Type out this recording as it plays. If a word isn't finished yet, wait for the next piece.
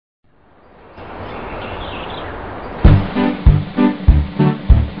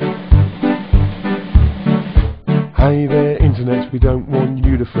Hey there, internet, we don't want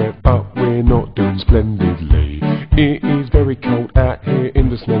you to fret, but we're not doing splendidly. It is very cold out here in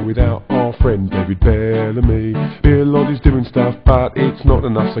the snow without our friend David Bellamy. Bill Odd is doing stuff, but it's not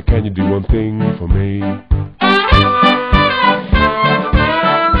enough, so can you do one thing for me?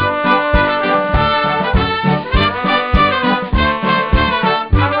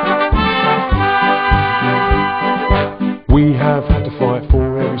 We have had to fight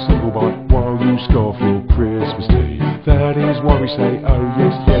for every single bite while you scarf for Christmas tea. That is why we say, oh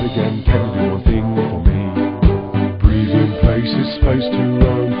yes, yet again, can you do one thing for me? Breathing places, space to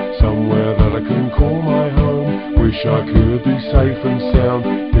roam, somewhere that I can call my home. Wish I could be safe and sound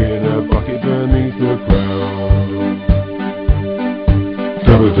in a bucket beneath the ground.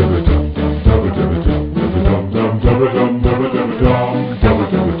 Dubba-dubba-dum, dubba-dubba-dum, dubba-dum-dum, dubba-dum, dubba-dubba-dum,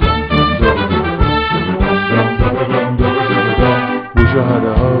 dubba-dubba-dum. Wish I had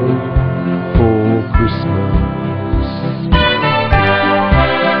a home for Christmas.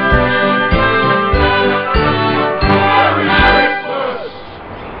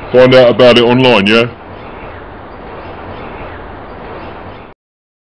 Find out about it online, yeah?